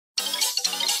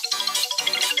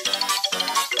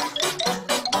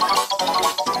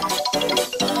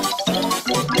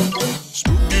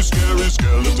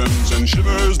rhythms and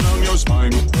shivers down your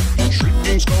spine.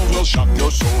 Shrieking skulls will shock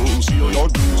your soul, seal your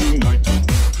doom tonight.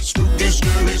 Spooky,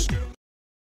 scary, scary.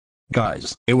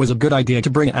 Guys, it was a good idea to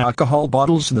bring alcohol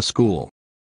bottles to the school.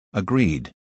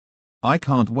 Agreed. I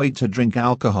can't wait to drink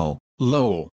alcohol.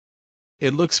 Lol.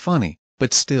 It looks funny,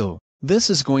 but still, this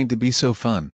is going to be so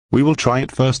fun. We will try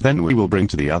it first, then we will bring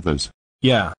to the others.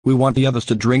 Yeah, we want the others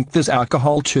to drink this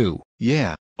alcohol too.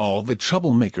 Yeah, all the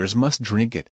troublemakers must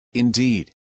drink it,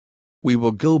 indeed. We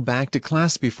will go back to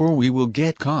class before we will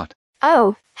get caught.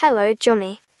 Oh, hello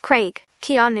Johnny, Craig,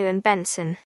 Keanu and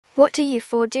Benson. What are you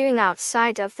four doing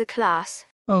outside of the class?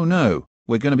 Oh no,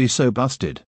 we're gonna be so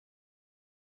busted.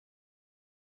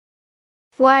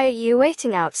 Why are you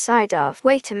waiting outside of?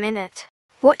 Wait a minute.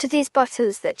 What are these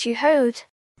bottles that you hold?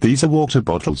 These are water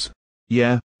bottles.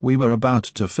 Yeah, we were about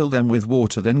to fill them with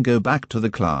water then go back to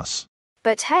the class.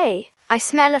 But hey, I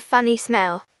smell a funny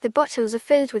smell. The bottles are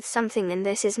filled with something and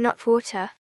this is not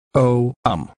water. Oh,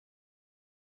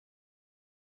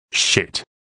 Shit.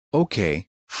 Okay,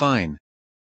 fine.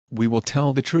 We will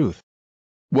tell the truth.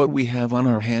 What we have on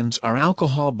our hands are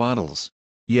alcohol bottles.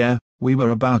 Yeah, we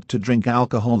were about to drink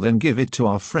alcohol then give it to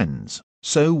our friends,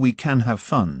 so we can have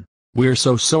fun. we're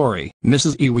so sorry,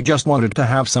 Mrs. E. We just wanted to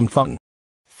have some fun.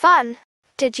 Fun?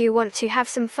 Did you want to have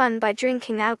some fun by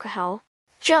drinking alcohol?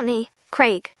 Johnny,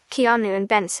 Craig, Keanu and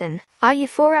Benson, are you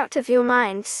four out of your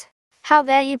minds? How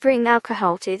dare you bring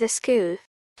alcohol to the school?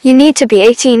 You need to be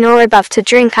 18 or above to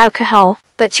drink alcohol,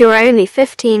 but you're only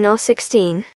 15 or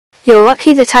 16. You're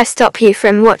lucky that I stop you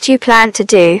from what you plan to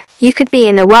do. You could be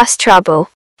in a worse trouble.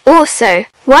 Also,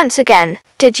 once again,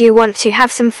 did you want to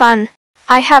have some fun?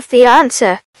 I have the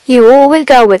answer. You all will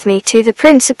go with me to the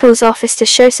principal's office to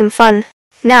show some fun.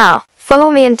 Now,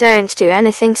 follow me and don't do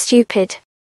anything stupid.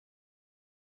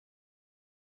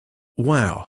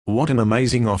 Wow, what an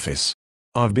amazing office.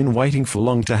 I've been waiting for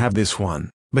long to have this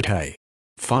one, but hey.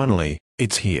 Finally,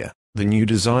 it's here, the new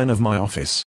design of my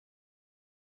office.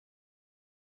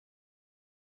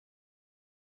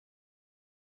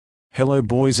 Hello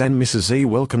boys and Mrs. E,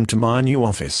 welcome to my new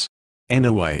office.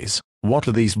 Anyways, what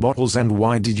are these bottles and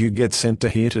why did you get sent to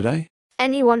here today?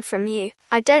 Anyone from you,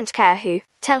 I don't care who,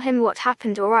 tell him what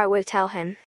happened or I will tell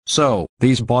him. So,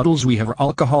 these bottles we have are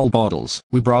alcohol bottles.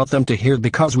 We brought them to here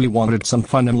because we wanted some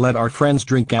fun and let our friends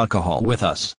drink alcohol with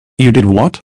us. You did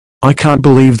what? I can't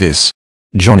believe this.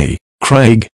 Johnny,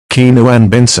 Craig, Keanu and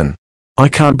Benson. I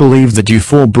can't believe that you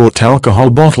four brought alcohol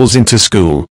bottles into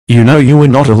school. You know you were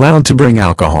not allowed to bring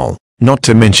alcohol, not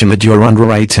to mention that you're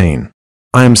under 18.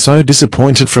 I am so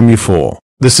disappointed from you four.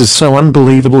 This is so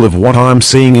unbelievable of what I am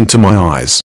seeing into my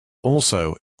eyes.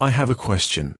 Also, I have a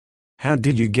question. How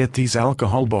did you get these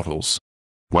alcohol bottles?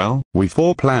 Well, we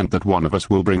four planned that one of us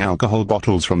will bring alcohol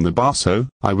bottles from the bar, so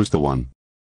I was the one.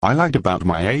 I lied about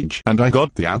my age and I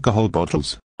got the alcohol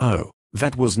bottles. Oh,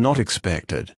 that was not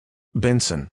expected.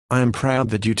 Benson, I am proud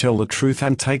that you tell the truth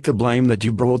and take the blame that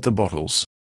you brought the bottles.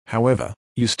 However,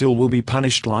 you still will be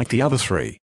punished like the other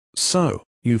three. So,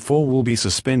 you four will be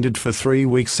suspended for 3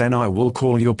 weeks and I will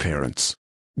call your parents.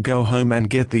 Go home and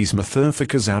get these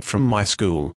motherfuckers out from my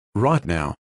school, right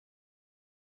now.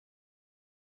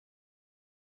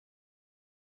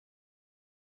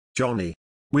 Johnny.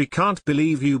 We can't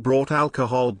believe you brought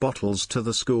alcohol bottles to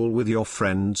the school with your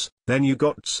friends, then you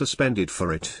got suspended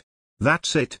for it.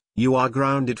 That's it, you are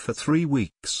grounded for 3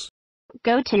 weeks.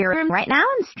 Go to your room right now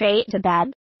and straight to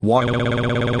bed. Why?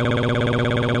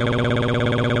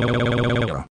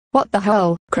 What the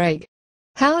hell, Craig?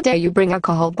 How dare you bring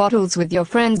alcohol bottles with your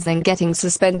friends then getting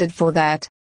suspended for that?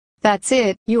 That's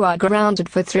it, you are grounded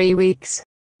for 3 weeks.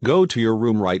 Go to your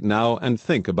room right now and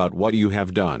think about what you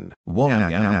have done.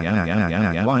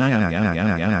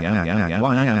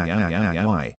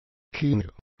 Keanu,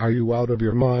 are you out of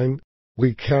your mind?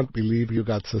 We can't believe you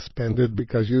got suspended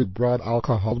because you brought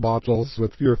alcohol bottles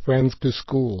with your friends to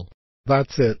school.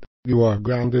 That's it, you are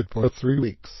grounded for 3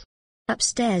 weeks.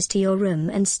 Upstairs to your room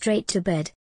and straight to bed.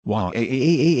 Wow.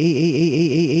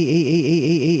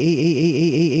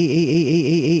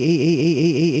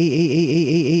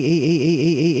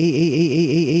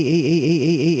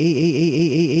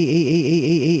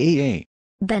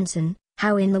 Benson,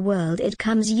 how in the world it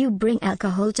comes you bring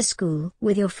alcohol to school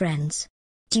with your friends?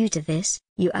 Due to this,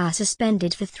 you are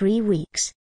suspended for 3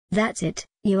 weeks. That's it,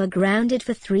 you are grounded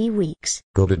for 3 weeks.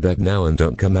 Go to bed now and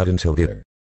don't come out until dinner.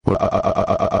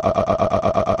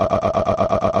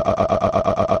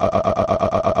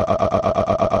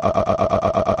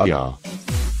 Yeah.